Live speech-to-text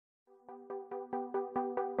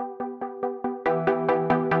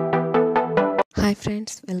Hi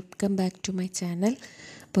friends, welcome back to my channel.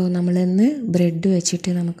 അപ്പോൾ നമ്മളിന്ന് bread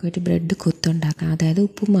വെച്ചിട്ട് നമുക്കൊരു ബ്രെഡ് കൊത്ത് ഉണ്ടാക്കാം. അതായത്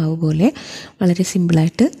ഉപ്പുമാവ് പോലെ വളരെ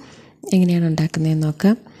സിമ്പിളായിട്ട് എങ്ങനെയാണ് ഉണ്ടാക്കുന്നതെന്ന്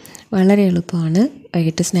നോക്കാം. വളരെ എളുപ്പമാണ്.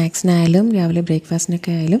 വൈകിട്ട് സ്നാക്സിനായാലും രാവിലെ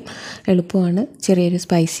ബ്രേക്ക്ഫാസ്റ്റിനൊക്കെ ആയാലും എളുപ്പമാണ്. ചെറിയൊരു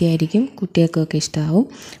സ്പൈസി ആയിരിക്കും, കുട്ടികൾക്കൊക്കെ ഇഷ്ടമാവും.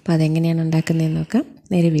 അപ്പോൾ അതെങ്ങനെയാണ് ഉണ്ടാക്കുന്നതെന്ന് നോക്കാം.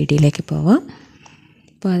 നേരെ വീഡിയോയിലേക്ക് പോവാം.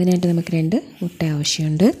 അപ്പോൾ അതിനായിട്ട് നമുക്ക് 2 മുട്ട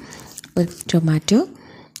ആവശ്യമുണ്ട്, ഒരു ടൊമാറ്റോ,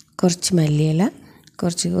 കുറച്ച് മല്ലിയില,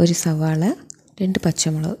 ഒരു സവാള, 2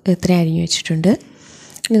 പച്ചമുളക് ഇത്ര അരിഞ്ഞ് വെച്ചിട്ടുണ്ട്.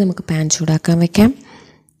 ഇനി നമുക്ക് പാൻ ചൂടാക്കാൻ വയ്ക്കാം.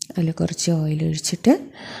 അതിൽ കുറച്ച് ഓയിൽ ഒഴിച്ചിട്ട്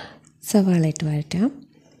സവാള ഇട്ട് വഴറ്റാം.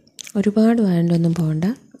 ഒരുപാട് വഴണ്ടൊന്നും പോകണ്ട,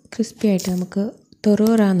 ക്രിസ്പി ആയിട്ട് നമുക്ക്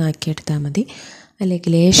തൊറോറാന്നാക്കിയെടുത്താൽ മതി.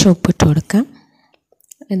 അല്ലെങ്കിൽ ലേശം ഉപ്പിട്ട് കൊടുക്കാം.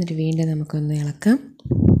 എന്നിട്ട് വീണ്ടും നമുക്കൊന്ന് ഇളക്കാം.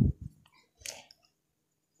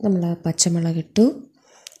 നമ്മൾ പച്ചമുളക് ഇട്ടു,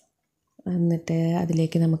 എന്നിട്ട്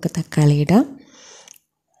അതിലേക്ക് നമുക്ക് തക്കാളി ഇടാം.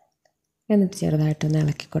 എന്നിട്ട് ചെറുതായിട്ടൊന്ന്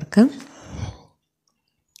ഇളക്കി കൊടുക്കാം.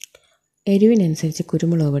 എരിവിനനുസരിച്ച്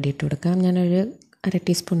കുരുമുളക് പൊടി ഇട്ട് കൊടുക്കാം. ഞാനൊരു 1/2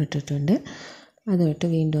 ടീസ്പൂൺ ഇട്ടിട്ടുണ്ട്. അതുമിട്ട്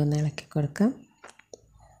വീണ്ടും ഒന്ന് ഇളക്കി കൊടുക്കാം.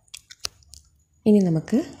 ഇനി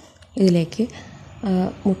നമുക്ക് ഇതിലേക്ക്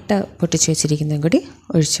മുട്ട പൊട്ടിച്ച് വെച്ചിരിക്കുന്നതും കൂടി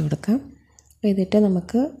ഒഴിച്ചു കൊടുക്കാം. എന്നിട്ട്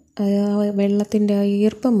നമുക്ക് വെള്ളത്തിൻ്റെ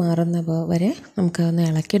ഈർപ്പം മാറുന്ന വരെ നമുക്കതൊന്ന്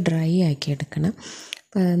ഇളക്കി ഡ്രൈ ആക്കി എടുക്കണം.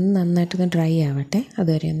 അപ്പോൾ അതൊന്ന് നന്നായിട്ടൊന്ന് ഡ്രൈ ആവട്ടെ,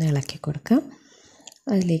 അതുവരെ ഒന്ന് ഇളക്കി കൊടുക്കാം.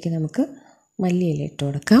 അതിലേക്ക് നമുക്ക് മല്ലിയില ഇട്ട്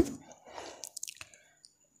കൊടുക്കാം.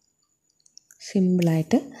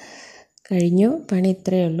 സിമ്പിളായിട്ട് കഴിഞ്ഞു, പണി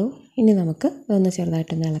ഇത്രയേ ഉള്ളൂ. ഇനി നമുക്ക് ഒന്ന്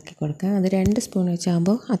ചെറുതായിട്ടൊന്ന് ഇളക്കി കൊടുക്കാം. അത് 2 സ്പൂൺ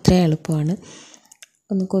വെച്ചാകുമ്പോൾ അത്രയും എളുപ്പമാണ്.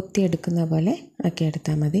 ഒന്ന് കൊത്തിയെടുക്കുന്ന പോലെ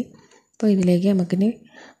ആക്കിയെടുത്താൽ മതി. അപ്പോൾ ഇതിലേക്ക് നമുക്കിനി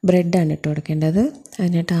ബ്രെഡാണ് ഇട്ട് കൊടുക്കേണ്ടത്.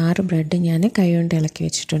 അതിനായിട്ട് 6 ബ്രെഡ് ഞാൻ കൈ കൊണ്ട് ഇളക്കി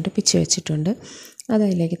വെച്ചിട്ടുണ്ട്, പിച്ച് വെച്ചിട്ടുണ്ട്. അത്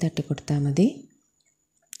അതിലേക്ക് തട്ടി കൊടുത്താൽ മതി.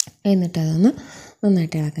 എന്നിട്ട് അതൊന്ന്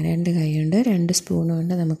നന്നായിട്ട് ഇളക്കാം. 2 കൈ കൊണ്ട് 2 സ്പൂൺ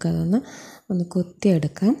കൊണ്ട് നമുക്കതൊന്ന്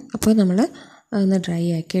കൊത്തിയെടുക്കാം. അപ്പോൾ നമ്മൾ അതൊന്ന് ഡ്രൈ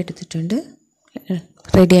ആക്കി എടുത്തിട്ടുണ്ട്.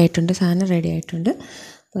 റെഡി ആയിട്ടുണ്ട്, സാധനം റെഡി ആയിട്ടുണ്ട്.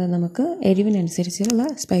 അപ്പോൾ നമുക്ക് എരിവിനനുസരിച്ചുള്ള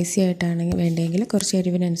സ്പൈസി ആയിട്ടാണെങ്കിൽ വേണ്ടെങ്കിൽ കുറച്ച്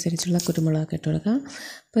എരിവിനനുസരിച്ചുള്ള കുരുമുളകൊക്കെ ഇട്ട് കൊടുക്കാം.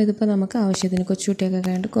 അപ്പോൾ ഇതിപ്പോൾ നമുക്ക് ആവശ്യത്തിന് കൊച്ചുകുട്ടിയൊക്കെ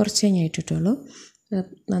ആയതുകൊണ്ട് കുറച്ചേ ഞാൻ ഇട്ടിട്ടുള്ളൂ.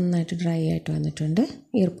 നന്നായിട്ട് ഡ്രൈ ആയിട്ട് വന്നിട്ടുണ്ട്,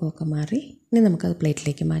 ഈർപ്പമൊക്കെ മാറി. ഇനി നമുക്കത്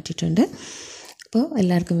പ്ലേറ്റിലേക്ക് മാറ്റിയിട്ടുണ്ട്. അപ്പോൾ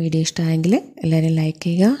എല്ലാവർക്കും വീഡിയോ ഇഷ്ടമായെങ്കിൽ എല്ലാവരും ലൈക്ക്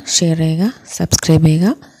ചെയ്യുക, ഷെയർ ചെയ്യുക, സബ്സ്ക്രൈബ്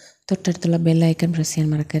ചെയ്യുക. തൊട്ടടുത്തുള്ള ബെൽ ഐക്കൺ പ്രസ് ചെയ്യാൻ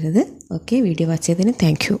മറക്കരുത്. ഓക്കെ, വീഡിയോ വാച്ച് ചെയ്തതിന്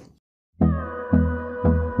താങ്ക് യു.